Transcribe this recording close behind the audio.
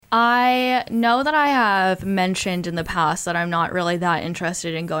I know that I have mentioned in the past that I'm not really that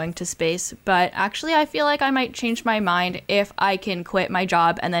interested in going to space, but actually I feel like I might change my mind if I can quit my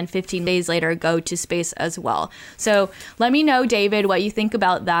job and then 15 days later go to space as well. So let me know, David, what you think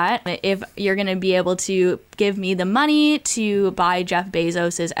about that. If you're going to be able to give me the money to buy Jeff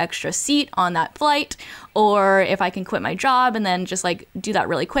Bezos's extra seat on that flight, or if I can quit my job and then just like do that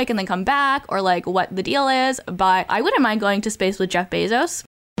really quick and then come back, or like what the deal is. But I wouldn't mind going to space with Jeff Bezos.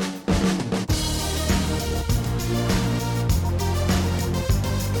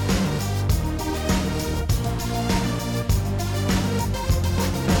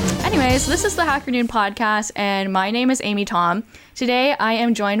 Anyways, this is the Hacker Noon podcast, and my name is Amy Tom. Today, I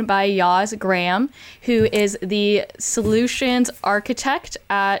am joined by Yoz Graham, who is the solutions architect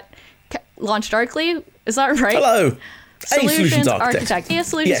at LaunchDarkly. Is that right? Hello. Solutions architect. Yeah,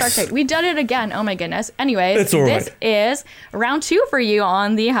 solutions architect. We did it again. Oh my goodness. Anyways, it's all this right. is round 2 for you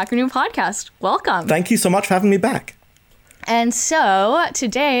on the Hacker Noon podcast. Welcome. Thank you so much for having me back. And so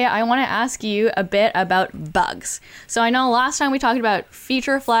today I want to ask you a bit about bugs. So I know last time we talked about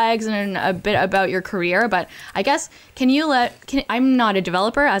feature flags and a bit about your career, but I guess I'm not a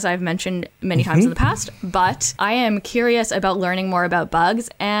developer, as I've mentioned many times in the past, but I am curious about learning more about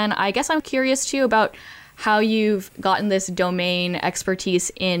bugs. And I guess I'm curious too about how you've gotten this domain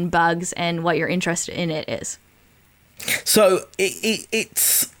expertise in bugs and what your interest in it is. So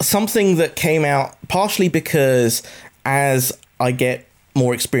it's something that came out partially because as I get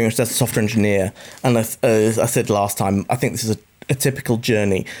more experienced as a software engineer, and as I said last time, I think this is a typical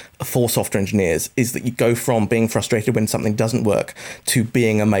journey for software engineers, is that you go from being frustrated when something doesn't work to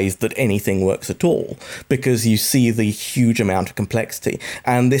being amazed that anything works at all, because you see the huge amount of complexity.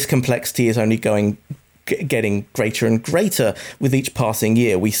 And this complexity is only getting greater and greater with each passing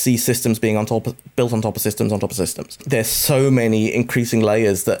year. We see systems being built on top of systems on top of systems. There's so many increasing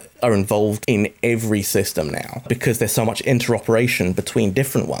layers that are involved in every system now because there's so much interoperation between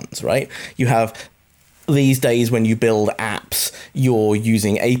different ones, right? You have these days when you build apps, you're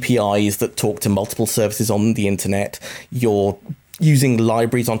using APIs that talk to multiple services on the internet. You're using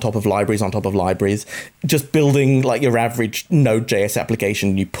libraries on top of libraries on top of libraries, just building like your average Node.js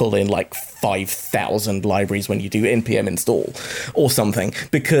application, you pull in like 5,000 libraries when you do npm install or something,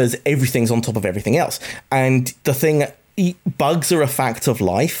 because everything's on top of everything else. And bugs are a fact of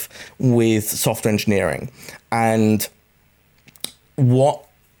life with software engineering. And what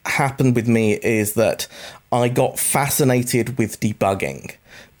happened with me is that I got fascinated with debugging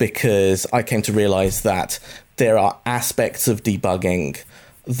because I came to realize that there are aspects of debugging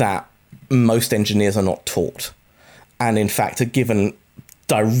that most engineers are not taught, and in fact are given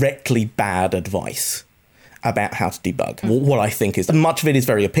directly bad advice about how to debug. What I think is much of it is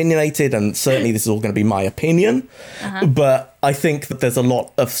very opinionated, and certainly this is all going to be my opinion, but I think that there's a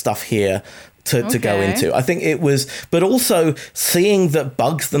lot of stuff here to go into. I think it was, but also seeing that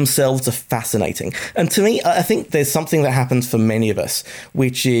bugs themselves are fascinating. And to me, I think there's something that happens for many of us,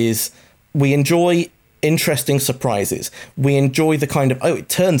 which is we enjoy interesting surprises. We enjoy the kind of, it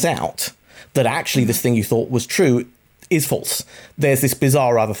turns out that actually this thing you thought was true is false. There's this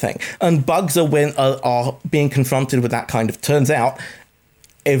bizarre other thing. And bugs are being confronted with that kind of turns out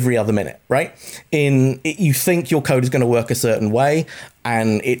every other minute, right? You think your code is going to work a certain way,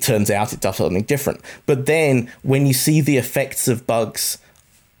 and it turns out it does something different. But then when you see the effects of bugs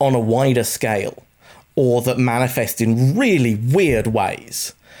on a wider scale, or that manifest in really weird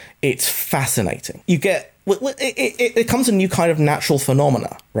ways, it's fascinating. It becomes a new kind of natural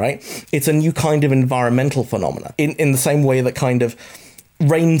phenomena, right? It's a new kind of environmental phenomena in the same way that kind of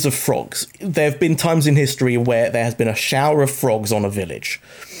rains of frogs. There have been times in history where there has been a shower of frogs on a village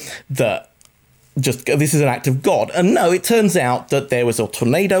that this is an act of God. And no, it turns out that there was a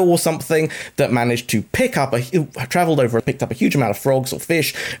tornado or something that managed to picked up a huge amount of frogs or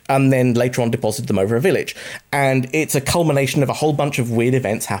fish, and then later on deposited them over a village. And it's a culmination of a whole bunch of weird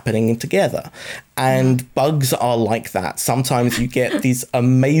events happening together. And bugs are like that. Sometimes you get these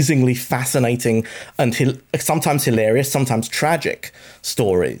amazingly fascinating and sometimes hilarious, sometimes tragic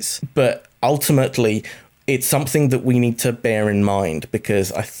stories. But ultimately, it's something that we need to bear in mind,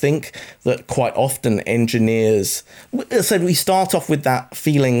 because I think that quite often engineers, we start off with that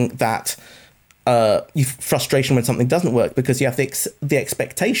feeling that frustration when something doesn't work, because you have the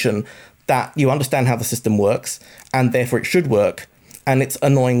expectation that you understand how the system works and therefore it should work, and it's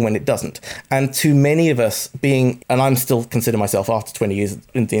annoying when it doesn't. And to many of us and I'm still consider myself after 20 years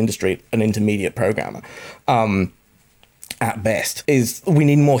in the industry an intermediate programmer, at best, is we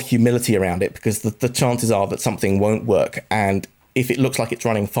need more humility around it, because the chances are that something won't work, and if it looks like it's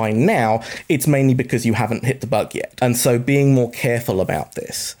running fine now, it's mainly because you haven't hit the bug yet. And so being more careful about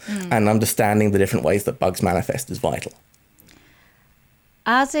this and understanding the different ways that bugs manifest is vital.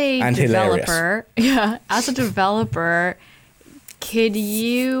 As a developer, could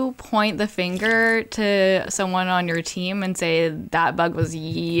you point the finger to someone on your team and say that bug was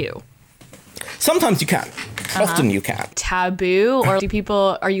you? Sometimes you can. Often you can. Taboo, or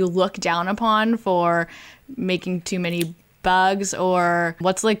are you looked down upon for making too many bugs, or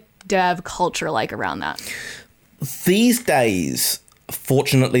what's like dev culture like around that? These days,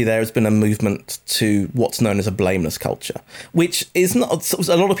 fortunately, there has been a movement to what's known as a blameless culture, which is not,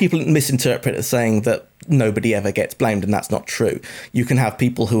 a lot of people misinterpret it as saying that nobody ever gets blamed, and that's not true. You can have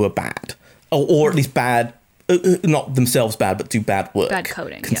people who are bad, or at least bad, not themselves bad, but do bad work, bad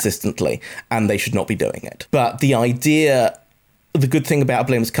coding consistently, and they should not be doing it. But the good thing about a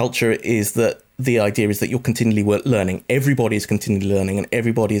blameless culture is that the idea is that you're continually learning. Everybody is continually learning, and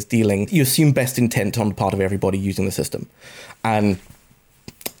everybody is dealing. You assume best intent on the part of everybody using the system. And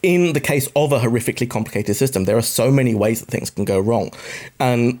in the case of a horrifically complicated system, there are so many ways that things can go wrong.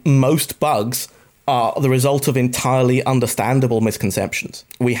 And most bugs are the result of entirely understandable misconceptions.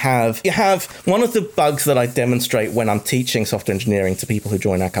 You have one of the bugs that I demonstrate when I'm teaching software engineering to people who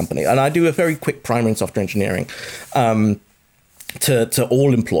join our company. And I do a very quick primer in software engineering. To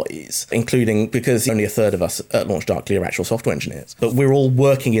all employees, including, because only a third of us at LaunchDarkly are actual software engineers. But we're all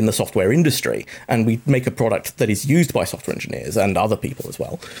working in the software industry, and we make a product that is used by software engineers and other people as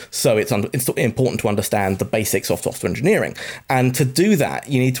well. So it's important to understand the basics of software engineering. And to do that,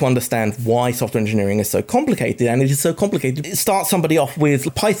 you need to understand why software engineering is so complicated. And it is so complicated. It starts somebody off with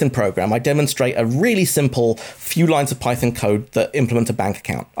a Python program. I demonstrate a really simple few lines of Python code that implement a bank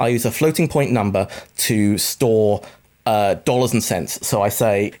account. I use a floating point number to store dollars and cents. So I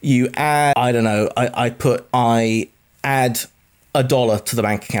say you add, I add $1 to the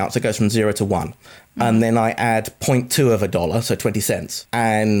bank account. So it goes from 0 to 1. And then I add 0.2 of $1, so 20 cents.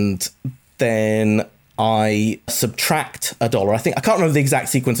 And then I subtract $1. I can't remember the exact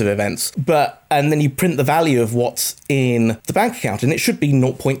sequence of events, and then you print the value of what's in the bank account, and it should be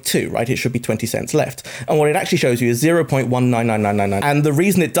 0.2, right? It should be 20 cents left. And what it actually shows you is 0.199999. And the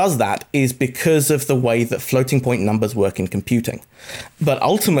reason it does that is because of the way that floating point numbers work in computing. But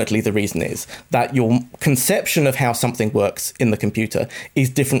ultimately, the reason is that your conception of how something works in the computer is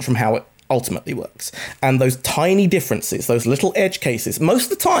different from how it ultimately works. And those tiny differences, those little edge cases,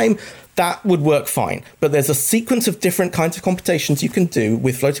 most of the time that would work fine. But there's a sequence of different kinds of computations you can do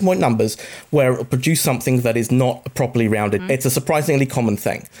with floating point numbers where it'll produce something that is not properly rounded. It's a surprisingly common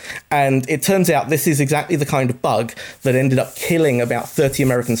thing. And it turns out this is exactly the kind of bug that ended up killing about 30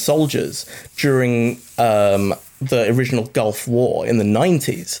 American soldiers during the original Gulf War in the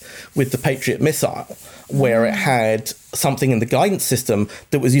 90s with the Patriot missile, where it had something in the guidance system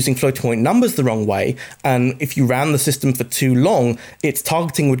that was using floating point numbers the wrong way. And if you ran the system for too long, its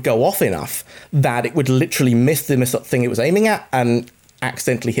targeting would go off enough that it would literally miss the thing it was aiming at and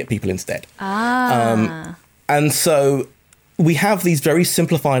accidentally hit people instead. And so we have these very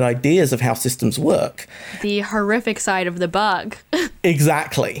simplified ideas of how systems work. The horrific side of the bug.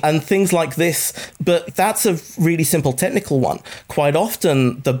 Exactly. And things like this, but that's a really simple technical one. Quite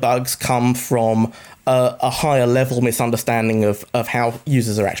often the bugs come from a higher level misunderstanding of how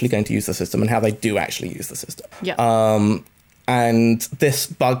users are actually going to use the system and how they do actually use the system. Yeah. And this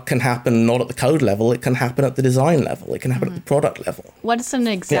bug can happen not at the code level, it can happen at the design level, it can happen at the product level. What's an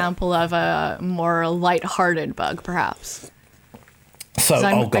example of a more lighthearted bug, perhaps? So,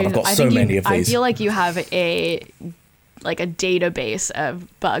 I've got so many of these. I feel like you have a database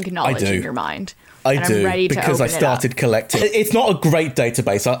of bug knowledge in your mind. I do, because I started collecting. It's not a great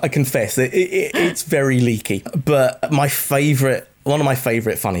database, I confess. It's very leaky. But one of my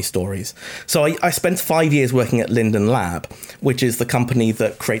favorite funny stories. So I spent 5 years working at Linden Lab, which is the company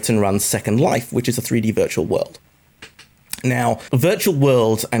that creates and runs Second Life, which is a 3D virtual world. Now, virtual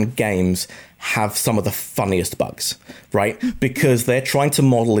worlds and games have some of the funniest bugs, right? Because they're trying to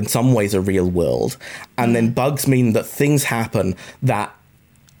model in some ways a real world. And then bugs mean that things happen that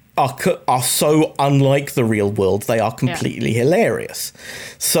are so unlike the real world, they are completely hilarious.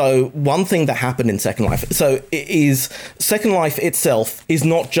 So one thing that happened in Second Life, Second Life itself is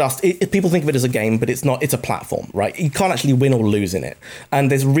not just, people think of it as a game, but it's not, it's a platform, right? You can't actually win or lose in it. And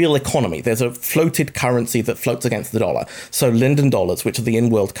there's real economy. There's a floated currency that floats against the dollar. So Linden dollars, which are the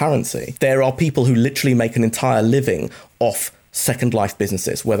in-world currency, there are people who literally make an entire living off Second Life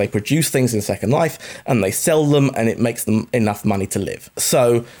businesses where they produce things in Second Life and they sell them and it makes them enough money to live.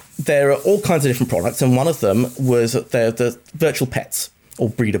 So there are all kinds of different products, and one of them was the virtual pets or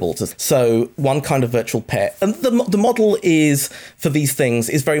breedables. So one kind of virtual pet. And the model is, for these things,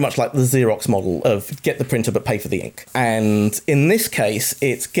 is very much like the Xerox model of get the printer but pay for the ink. And in this case,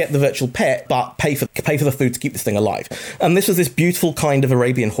 it's get the virtual pet but pay for the food to keep this thing alive. And this was this beautiful kind of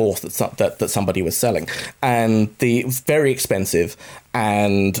Arabian horse that somebody was selling. And it was very expensive.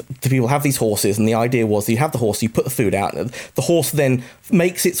 And the people have these horses, and the idea was you have the horse, you put the food out, and the horse then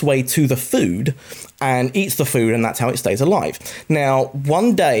makes its way to the food and eats the food, and that's how it stays alive. Now,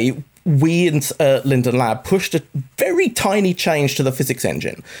 one day, we in Linden Lab pushed a very tiny change to the physics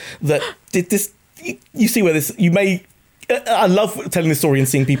engine that did this. You see where this, you may, I love telling this story and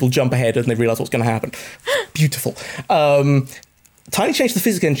seeing people jump ahead and they realize what's going to happen. Beautiful. Tiny change to the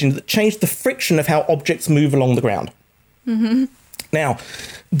physics engine that changed the friction of how objects move along the ground. Mm-hmm. Now,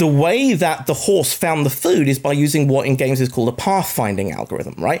 the way that the horse found the food is by using what in games is called a pathfinding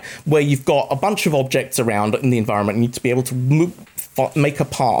algorithm, right? Where you've got a bunch of objects around in the environment and you need to be able to make a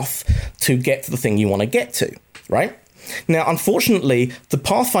path to get to the thing you want to get to, right? Now, unfortunately, the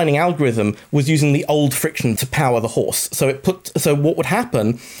pathfinding algorithm was using the old friction to power the horse. So what would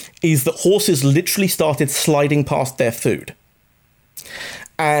happen is that horses literally started sliding past their food.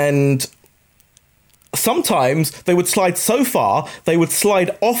 And sometimes they would slide so far, they would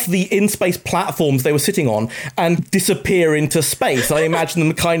slide off the in-space platforms they were sitting on and disappear into space. I imagine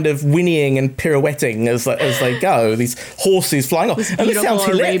them kind of whinnying and pirouetting as they go, these horses flying off. These beautiful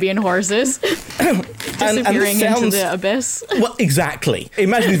Arabian horses disappearing into the abyss. Well, exactly.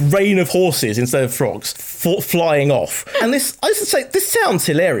 Imagine this rain of horses instead of frogs flying off. And this sounds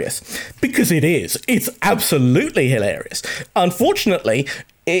hilarious, because it is. It's absolutely hilarious. Unfortunately,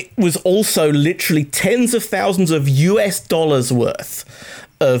 it was also literally tens of thousands of US dollars worth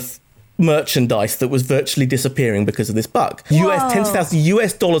of merchandise that was virtually disappearing because of this bug. Tens of thousands of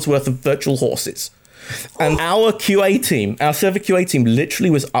US dollars worth of virtual horses. And our QA team, our server QA team, literally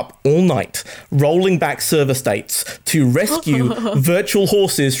was up all night rolling back server states to rescue virtual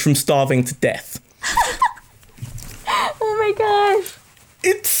horses from starving to death. Oh my gosh.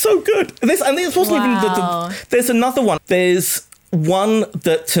 It's so good. This wasn't even there's another one. There's one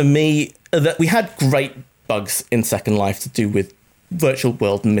that, to me, that we had great bugs in Second Life to do with virtual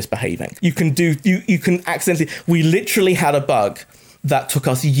world and misbehaving. You can accidentally, we literally had a bug that took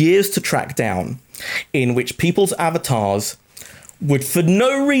us years to track down, in which people's avatars would, for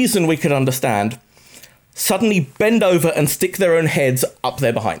no reason we could understand, suddenly bend over and stick their own heads up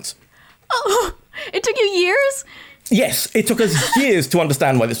their behinds. Oh, it took you years? Yes, it took us years to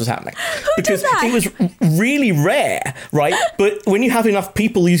understand why this was happening. Because it was really rare, right? But when you have enough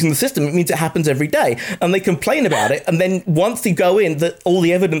people using the system, it means it happens every day. And they complain about it. And then once you go in, all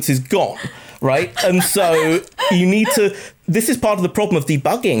the evidence is gone, right? And so you need to... This is part of the problem of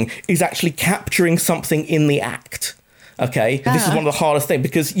debugging, is actually capturing something in the act. Okay? This is one of the hardest things,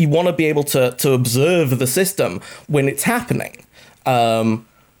 because you want to be able to observe the system when it's happening.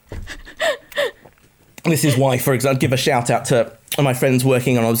 This is why, for example, I'd give a shout out to my friends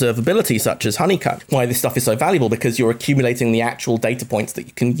working on observability, such as Honeycomb, why this stuff is so valuable, because you're accumulating the actual data points that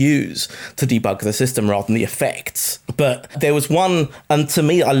you can use to debug the system rather than the effects. But there was one, and to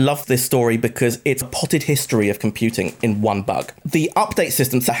me, I love this story because it's a potted history of computing in one bug. The update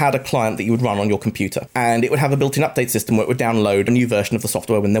system had a client that you would run on your computer, and it would have a built-in update system where it would download a new version of the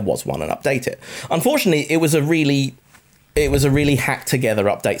software when there was one and update it. Unfortunately, it was a really hacked together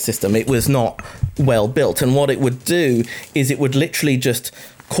update system. It was not well built. And what it would do is it would literally just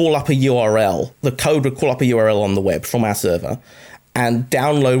call up a URL. The code would call up a URL on the web from our server and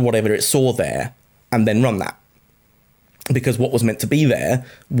download whatever it saw there and then run that. Because what was meant to be there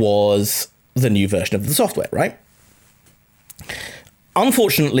was the new version of the software, right?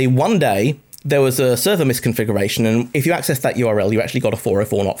 Unfortunately, one day, there was a server misconfiguration, and if you accessed that URL, you actually got a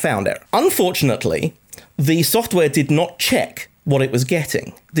 404 not found error. Unfortunately, the software did not check what it was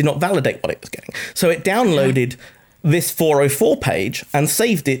getting, did not validate what it was getting. So it downloaded this 404 page and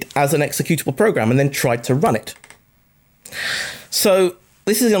saved it as an executable program and then tried to run it. So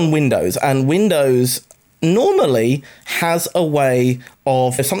this is on Windows, and Windows normally has a way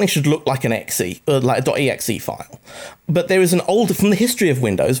of, if something should look like an exe, like a .exe file. But there is from the history of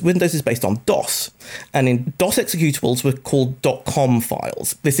Windows is based on DOS. And in DOS executables were called .com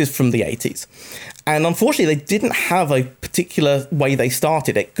files. This is from the 80s. And unfortunately, they didn't have a particular way they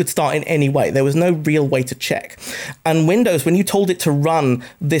started. It could start in any way. There was no real way to check. And Windows, when you told it to run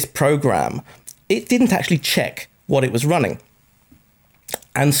this program, it didn't actually check what it was running.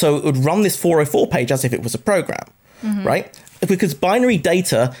 And so it would run this 404 page as if it was a program, right? Because binary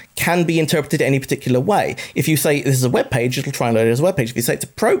data can be interpreted any particular way. If you say this is a web page, it'll try and load it as a web page. If you say it's a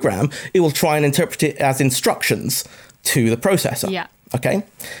program, it will try and interpret it as instructions to the processor. Yeah. Okay?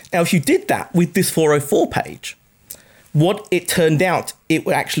 Now, if you did that with this 404 page, what it turned out it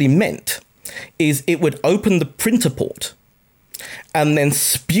actually meant is it would open the printer port and then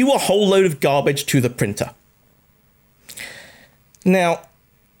spew a whole load of garbage to the printer. Now,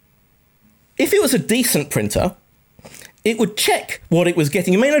 if it was a decent printer, it would check what it was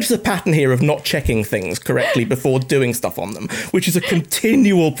getting. You may notice a pattern here of not checking things correctly before doing stuff on them, which is a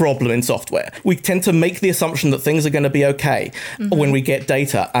continual problem in software. We tend to make the assumption that things are going to be okay when we get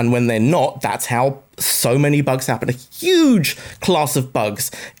data, and when they're not, that's how so many bugs happen. A huge class of bugs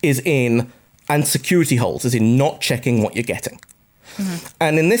and security holes is in not checking what you're getting.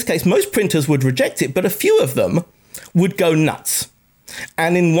 And in this case, most printers would reject it, but a few of them would go nuts.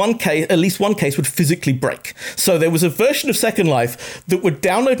 And in one case, at least one case would physically break. So there was a version of Second Life that would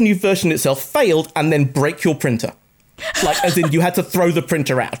download a new version itself, failed, and then break your printer. Like, as in you had to throw the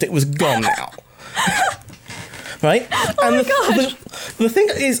printer out. It was gone now. Right? Oh and my gosh. The thing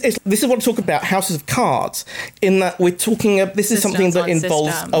is, this is what I talk about Houses of Cards, in that we're talking, this is something that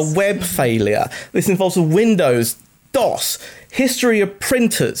involves a web failure. This involves a Windows, DOS, history of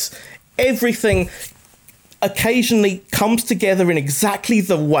printers, everything occasionally comes together in exactly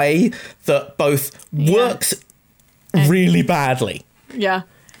the way that both works really badly. Yeah.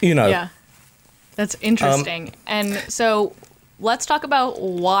 You know. Yeah. That's interesting. And so let's talk about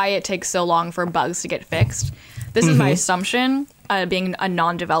why it takes so long for bugs to get fixed. This is my assumption, being a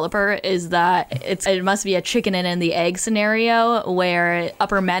non-developer, is that it must be a chicken and the egg scenario where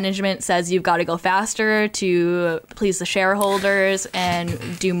upper management says you've got to go faster to please the shareholders and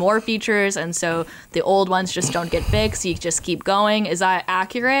do more features, and so the old ones just don't get fixed. You just keep going. Is that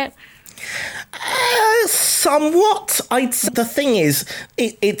accurate? Somewhat. The thing is,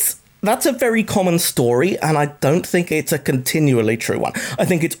 that's a very common story, and I don't think it's a continually true one. I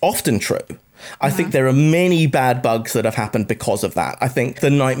think it's often true. I think there are many bad bugs that have happened because of that. I think the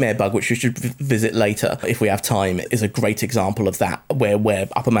Nightmare bug, which we should visit later if we have time, is a great example of that, where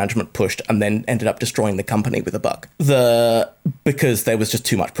upper management pushed and then ended up destroying the company with a bug. Because there was just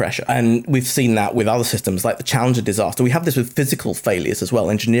too much pressure. And we've seen that with other systems like the Challenger disaster. We have this with physical failures as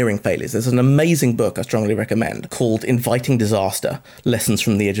well, engineering failures. There's an amazing book I strongly recommend called Inviting Disaster, Lessons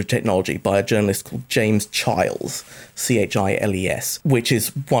from the Edge of Technology by a journalist called James Chiles, Chiles, which is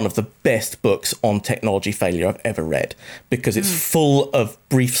one of the best books on technology failure I've ever read, because it's full of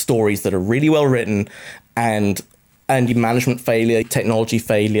brief stories that are really well written, and management failure, technology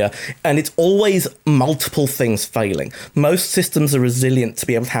failure, and it's always multiple things failing. Most systems are resilient to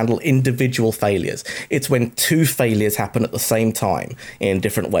be able to handle individual failures. It's when two failures happen at the same time in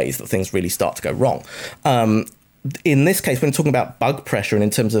different ways that things really start to go wrong. In this case, when talking about bug pressure and in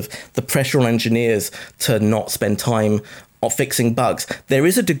terms of the pressure on engineers to not spend time of fixing bugs, there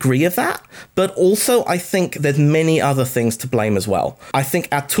is a degree of that, but also I think there's many other things to blame as well. I think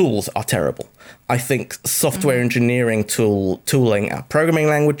our tools are terrible. I think software engineering tooling, our programming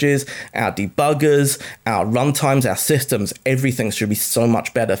languages, our debuggers, our runtimes, our systems, everything should be so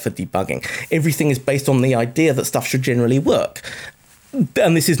much better for debugging. Everything is based on the idea that stuff should generally work.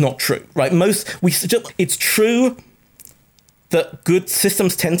 And this is not true, right? It's true that good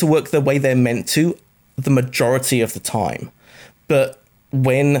systems tend to work the way they're meant to the majority of the time. But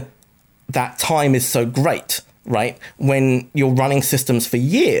when that time is so great, right? When you're running systems for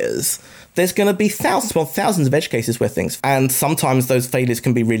years, there's going to be thousands of edge cases where things, and sometimes those failures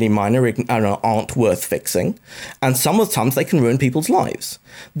can be really minor and aren't worth fixing. And sometimes they can ruin people's lives.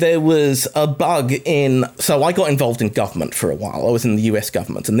 There was a bug so I got involved in government for a while. I was in the US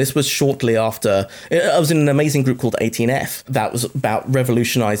government, and this was shortly after, I was in an amazing group called 18F that was about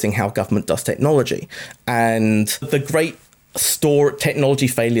revolutionizing how government does technology. And the great technology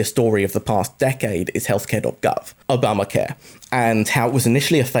failure story of the past decade is healthcare.gov, Obamacare, and how it was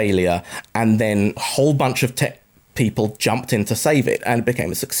initially a failure, and then a whole bunch of tech people jumped in to save it, and it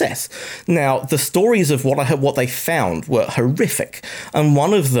became a success. Now, the stories of what they found were horrific, and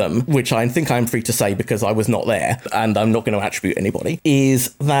one of them, which I think I'm free to say because I was not there, and I'm not going to attribute anybody,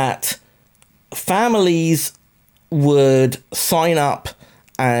 is that families would sign up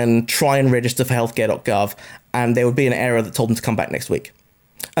and try and register for healthcare.gov, and there would be an error that told them to come back next week.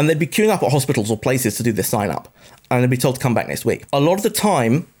 And they'd be queuing up at hospitals or places to do this sign up, and they'd be told to come back next week. A lot of the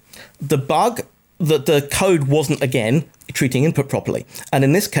time, the bug that the code wasn't, again, treating input properly. And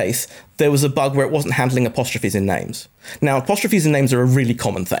in this case, there was a bug where it wasn't handling apostrophes in names. Now, apostrophes in names are a really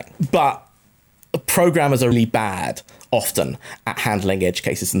common thing, but programmers are really bad often at handling edge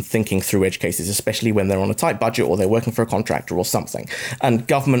cases and thinking through edge cases, especially when they're on a tight budget or they're working for a contractor or something. And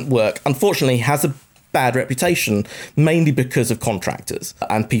government work, unfortunately, has a bad reputation, mainly because of contractors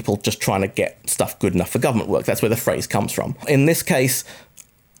and people just trying to get stuff good enough for government work. That's where the phrase comes from. In this case,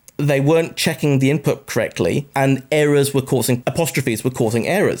 they weren't checking the input correctly, and apostrophes were causing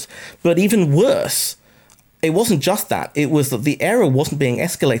errors. But even worse, it wasn't just that. It was that the error wasn't being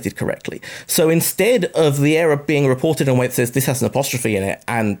escalated correctly. So instead of the error being reported in a way that says this has an apostrophe in it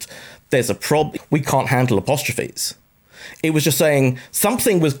and there's a problem, we can't handle apostrophes. It was just saying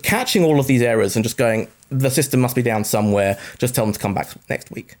something was catching all of these errors and just going, the system must be down somewhere, just tell them to come back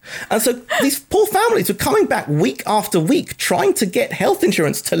next week. And so these poor families were coming back week after week trying to get health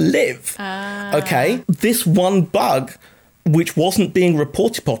insurance to live. Okay? This one bug, which wasn't being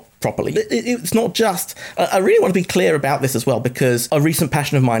reported properly. It's not just... I really want to be clear about this as well, because a recent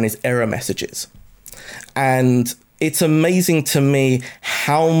passion of mine is error messages. And it's amazing to me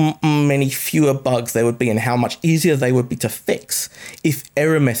how many fewer bugs there would be and how much easier they would be to fix if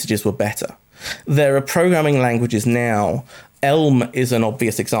error messages were better. There are programming languages now. Elm is an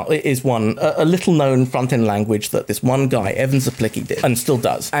obvious example. It is a little-known front-end language that this one guy, Evan Zaplicki, did and still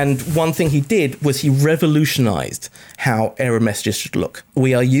does. And one thing he did was he revolutionized how error messages should look.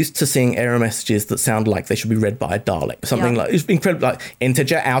 We are used to seeing error messages that sound like they should be read by a Dalek. Something like, it's incredible, like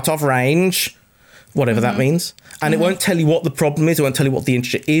integer out of range, whatever that means. And it won't tell you what the problem is. It won't tell you what the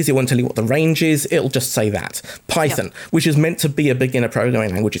integer is. It won't tell you what the range is. It'll just say that. Python, which is meant to be a beginner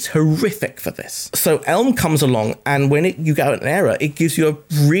programming language, is horrific for this. So Elm comes along, and when you get an error, it gives you a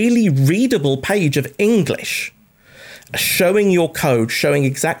really readable page of English showing your code, showing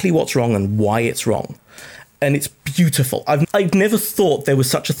exactly what's wrong and why it's wrong. And it's beautiful. I've never thought there was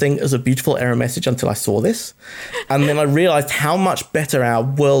such a thing as a beautiful error message until I saw this. And then I realized how much better our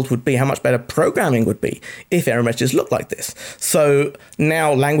world would be, how much better programming would be if error messages looked like this. So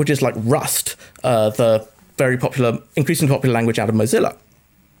now languages like Rust, the very popular, increasingly popular language out of Mozilla,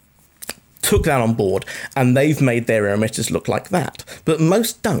 took that on board, and they've made their error messages look like that. But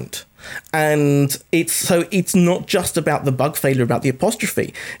most don't. And it's not just about the bug failure, about the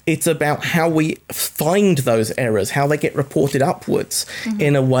apostrophe. It's about how we find those errors, how they get reported upwards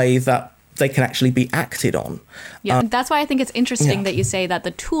in a way that they can actually be acted on. Yeah, that's why I think it's interesting that you say that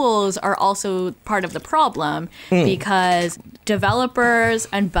the tools are also part of the problem, because developers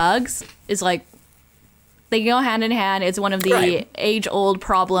and bugs is like, they go hand in hand. It's one of the age-old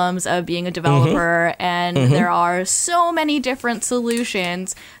problems of being a developer, and there are so many different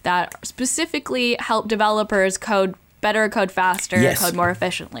solutions that specifically help developers code better, code faster, code more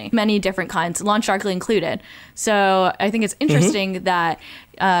efficiently. Many different kinds, LaunchDarkly included. So I think it's interesting that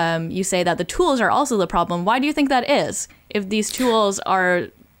you say that the tools are also the problem. Why do you think that is? If these tools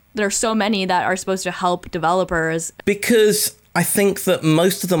there's so many that are supposed to help developers. Because I think that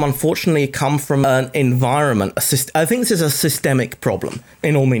most of them, unfortunately, come from an environment. I think this is a systemic problem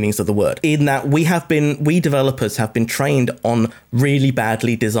in all meanings of the word, in that we developers have been trained on really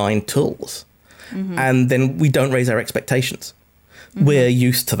badly designed tools. And then we don't raise our expectations. We're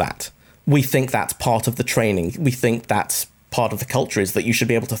used to that. We think that's part of the training. We think that's part of the culture, is that you should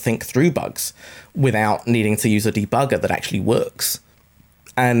be able to think through bugs without needing to use a debugger that actually works.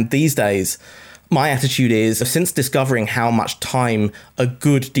 And these days, my attitude is, since discovering how much time a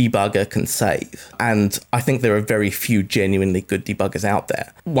good debugger can save, and I think there are very few genuinely good debuggers out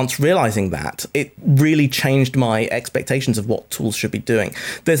there, once realizing that, it really changed my expectations of what tools should be doing.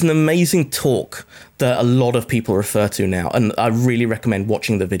 There's an amazing talk that a lot of people refer to now, and I really recommend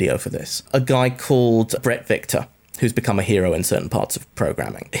watching the video for this. A guy called Brett Victor, who's become a hero in certain parts of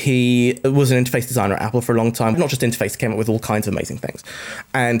programming. He was an interface designer at Apple for a long time. Not just interface, he came up with all kinds of amazing things.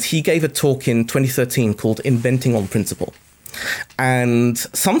 And he gave a talk in 2013 called Inventing on Principle. And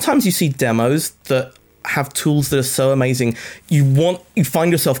sometimes you see demos that have tools that are so amazing, you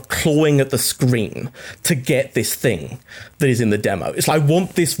find yourself clawing at the screen to get this thing that is in the demo. It's like, I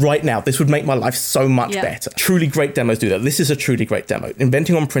want this right now. This would make my life so much better. Truly great demos do that. This is a truly great demo.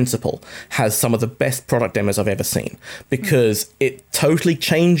 Inventing on Principle has some of the best product demos I've ever seen, because it totally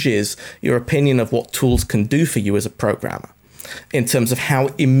changes your opinion of what tools can do for you as a programmer, in terms of how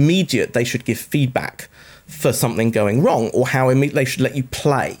immediate they should give feedback for something going wrong, or how they should let you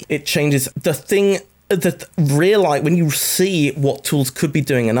play. It changes the thing that realize when you see what tools could be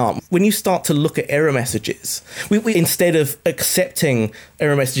doing in ARM. When you start to look at error messages, we instead of accepting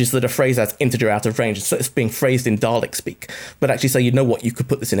error messages that are phrased as integer out of range, it's being phrased in Dalek speak, but actually say, you know what, you could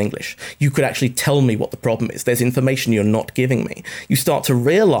put this in English. You could actually tell me what the problem is. There's information you're not giving me. You start to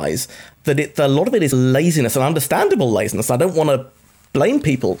realize that a lot of it is laziness, and understandable laziness. I don't want to blame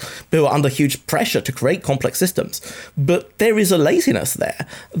people who are under huge pressure to create complex systems. But there is a laziness there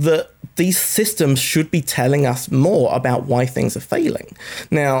that these systems should be telling us more about why things are failing.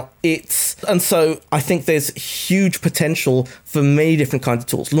 Now, and so I think there's huge potential for many different kinds of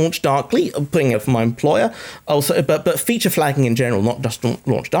tools. Launch Darkly, I'm putting it for my employer, also, but feature flagging in general, not just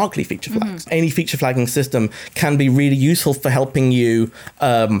Launch Darkly feature flags. Any feature flagging system can be really useful for helping you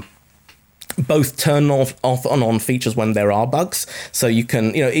both turn off and on features when there are bugs. So you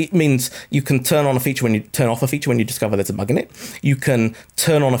can, it means you can turn on a feature when you turn off a feature when you discover there's a bug in it. You can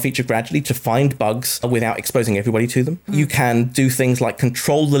turn on a feature gradually to find bugs without exposing everybody to them. You can do things like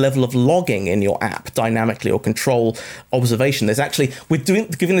control the level of logging in your app dynamically, or control observation. There's actually,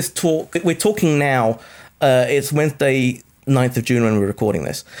 giving this talk, we're talking now, it's Wednesday, 9th of June when we're recording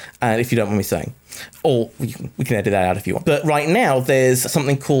this, and if you don't mind me saying, or we can edit that out if you want. But right now, there's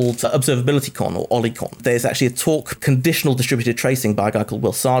something called ObservabilityCon, or OllyCon. There's actually a talk, Conditional Distributed Tracing, by a guy called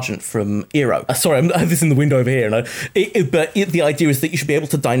Will Sargent from Eero. Sorry, I have this in the window over here. But the idea is that you should be able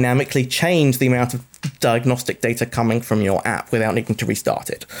to dynamically change the amount of diagnostic data coming from your app without needing to restart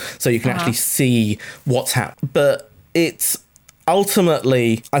it. So you can actually see what's happening. But it's...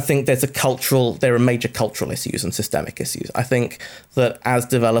 Ultimately, I think there are major cultural issues and systemic issues. I think that as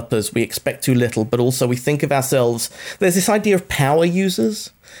developers, we expect too little, but also we think of ourselves, there's this idea of power users.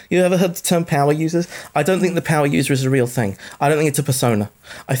 You ever heard the term power users? I don't think the power user is a real thing. I don't think it's a persona.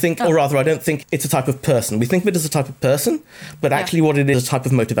 I don't think it's a type of person. We think of it as a type of person, but actually what it is a type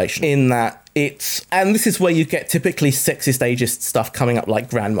of motivation, in that and this is where you get typically sexist, ageist stuff coming up, like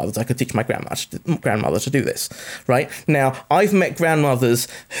grandmothers. I could teach my grandmother to do this, right? Now, I've met grandmothers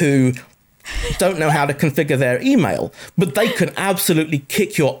who don't know how to configure their email, but they can absolutely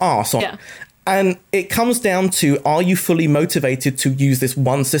kick your ass on. Yeah. And it comes down to, are you fully motivated to use this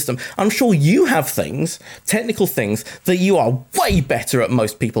one system? I'm sure you have technical things, that you are way better at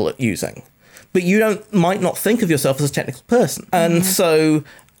most people at using, but you might not think of yourself as a technical person. And so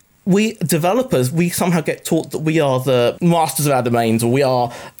we developers, we somehow get taught that we are the masters of our domains, or we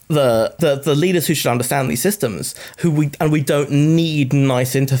are the leaders who should understand these systems, we don't need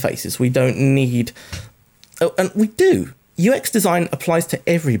nice interfaces. We don't need... and we do. UX design applies to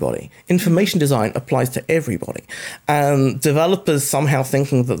everybody. Information design applies to everybody. And developers somehow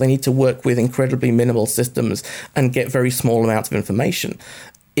thinking that they need to work with incredibly minimal systems and get very small amounts of information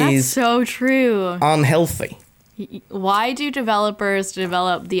is so true. Unhealthy. Why do developers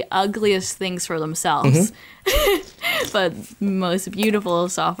develop the ugliest things for themselves, but most beautiful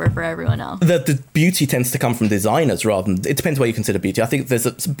software for everyone else? The beauty tends to come from designers rather than... It depends what you consider beauty. I think there's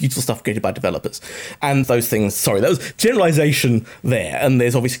some beautiful stuff created by developers. And those things... Sorry, that was generalization there. And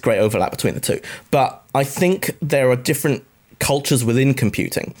there's obviously great overlap between the two. But I think there are different cultures within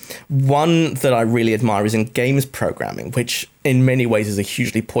computing. One that I really admire is in games programming, which in many ways is a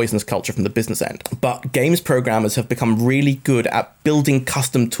hugely poisonous culture from the business end. But games programmers have become really good at building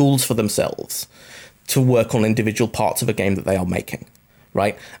custom tools for themselves to work on individual parts of a game that they are making,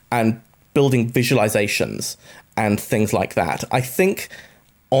 right? And building visualizations and things like that. I think,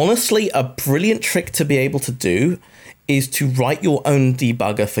 honestly, a brilliant trick to be able to do is to write your own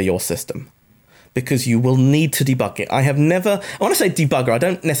debugger for your system, because you will need to debug it. I want to say debugger, I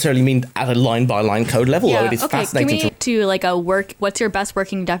don't necessarily mean at a line-by-line code level, though it is fascinating what's your best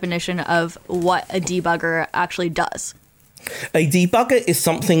working definition of what a debugger actually does? A debugger is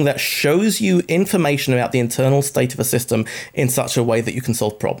something that shows you information about the internal state of a system in such a way that you can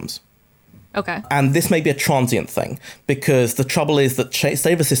solve problems. Okay. And this may be a transient thing, because the trouble is that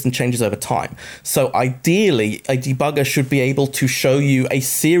state of a system changes over time. So ideally, a debugger should be able to show you a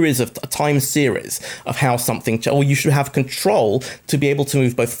time series of how something, or you should have control to be able to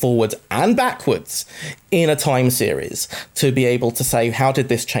move both forwards and backwards in a time series to be able to say, how did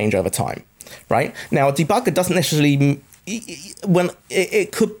this change over time, right? Now, a debugger doesn't necessarily,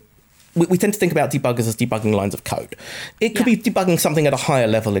 it could, we tend to think about debuggers as debugging lines of code. It could be debugging something at a higher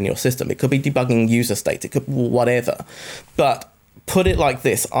level in your system. It could be debugging user state. It could be whatever. But put it like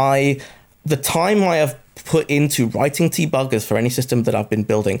this. The time I have put into writing debuggers for any system that I've been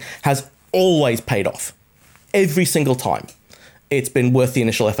building has always paid off. Every single time. It's been worth the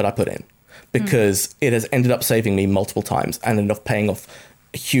initial effort I put in, because it has ended up saving me multiple times and ended up paying off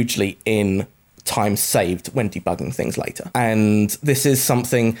hugely in time saved when debugging things later. And this is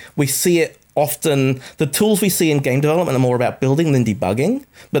something we see it often. The tools we see in game development are more about building than debugging,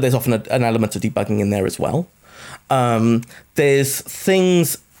 but there's often an element of debugging in there as well. There's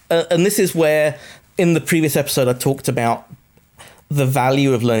things, and this is where in the previous episode I talked about the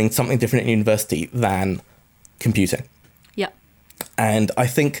value of learning something different in university than computing. Yeah. And I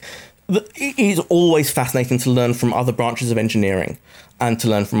think it is always fascinating to learn from other branches of engineering and to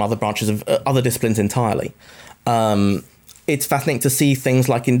learn from other branches of other disciplines entirely. It's fascinating to see things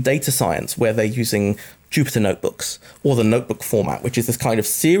like in data science where they're using Jupyter notebooks or the notebook format, which is this kind of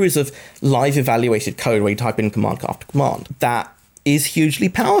series of live evaluated code where you type in command after command. That is hugely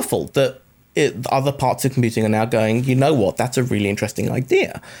powerful. That other parts of computing are now going, you know what, that's a really interesting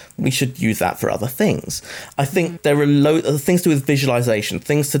idea. We should use that for other things. I think there are things to do with visualization,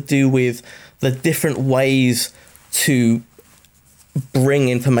 things to do with the different ways to bring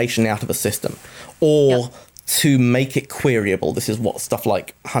information out of a system or to make it queryable. This is what stuff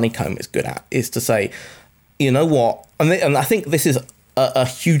like Honeycomb is good at, is to say, you know what, and I think this is a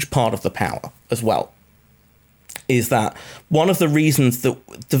huge part of the power as well, is that one of the reasons that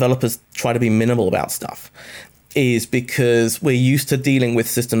developers try to be minimal about stuff is because we're used to dealing with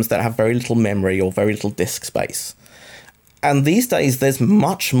systems that have very little memory or very little disk space. And these days, there's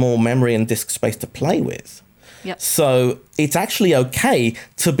much more memory and disk space to play with. Yep. So it's actually okay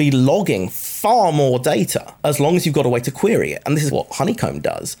to be logging far more data as long as you've got a way to query it. And this is what Honeycomb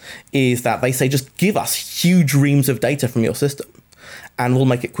does, is that they say, just give us huge reams of data from your system and we'll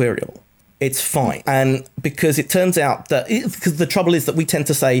make it queryable. It's fine. And because it turns out that, because the trouble is that we tend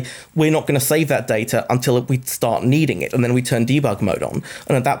to say, we're not going to save that data until we start needing it. And then we turn debug mode on.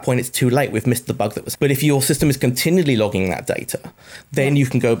 And at that point, it's too late. We've missed the bug that was. But if your system is continually logging that data, then you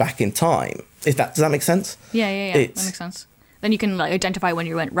can go back in time. Does that make sense? Yeah. That makes sense. Then you can identify when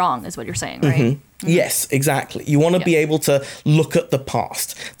you went wrong, is what you're saying, right? Mm-hmm. Yes, exactly. You want to be able to look at the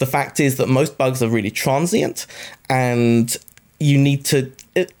past. The fact is that most bugs are really transient, and you need to,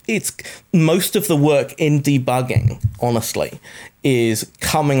 it's most of the work in debugging, honestly, is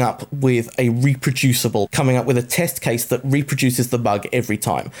coming up with coming up with a test case that reproduces the bug every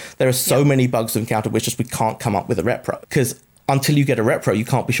time. There are so many bugs we've encountered which just we can't come up with a repro, because until you get a repro, you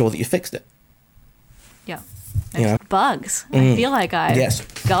can't be sure that you fixed it. Yeah. Bugs. I feel like I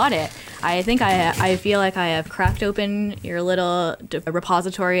got it. I think I feel like I have cracked open your little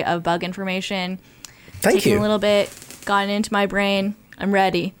repository of bug information. Thank you. A little bit, gotten into my brain. I'm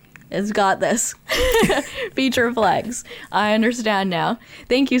ready. It's got this. Feature flags. I understand now.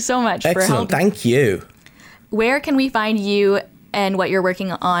 Thank you so much for helping. Thank you. Where can we find you and what you're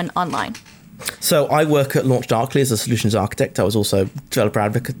working on online? So I work at LaunchDarkly as a solutions architect. I was also developer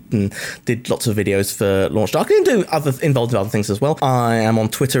advocate and did lots of videos for LaunchDarkly and involved in other things as well. I am on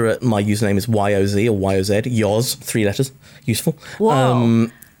Twitter my username is YOZ or YOZ, Yoz, 3 letters, useful. Whoa.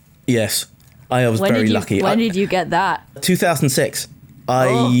 Yes, I was very lucky. When did you get that? 2006. I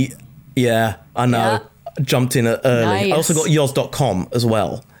know. Yeah. Jumped in early. Nice. I also got Yoz.com as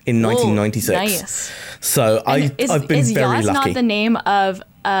well in 1996. Nice. So I've been very lucky. Is Yoz not the name of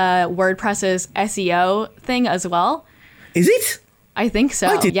WordPress's SEO thing as well? Is it? I think so.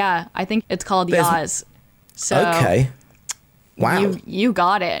 I think it's called Yoz. So okay. Wow. You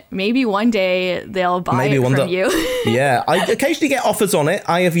got it. Maybe one day they'll buy it from you. Yeah. I occasionally get offers on it.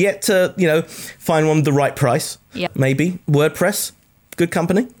 I have yet to, find one with the right price. Yeah. Maybe. WordPress. Good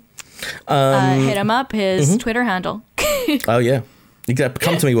company. Hit him up. His Twitter handle. Oh, yeah. You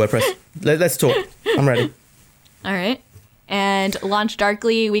come to me, WordPress. Let's talk. I'm ready. All right. And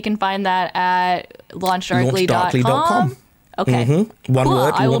LaunchDarkly, we can find that at launchdarkly.com. Okay. Mm-hmm. One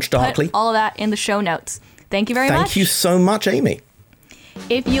word, LaunchDarkly. I will put all of that in the show notes. Thank you very much. Thank you so much, Amy.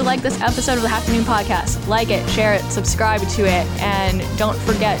 If you like this episode of the Afternoon Podcast, like it, share it, subscribe to it, and don't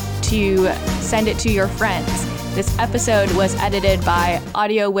forget to send it to your friends. This episode was edited by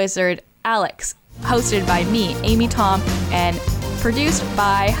audio wizard Alex, hosted by me, Amy Tom, and produced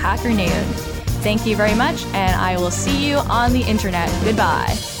by Hacker Noon. Thank you very much, and I will see you on the internet.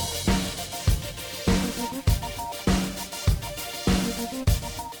 Goodbye.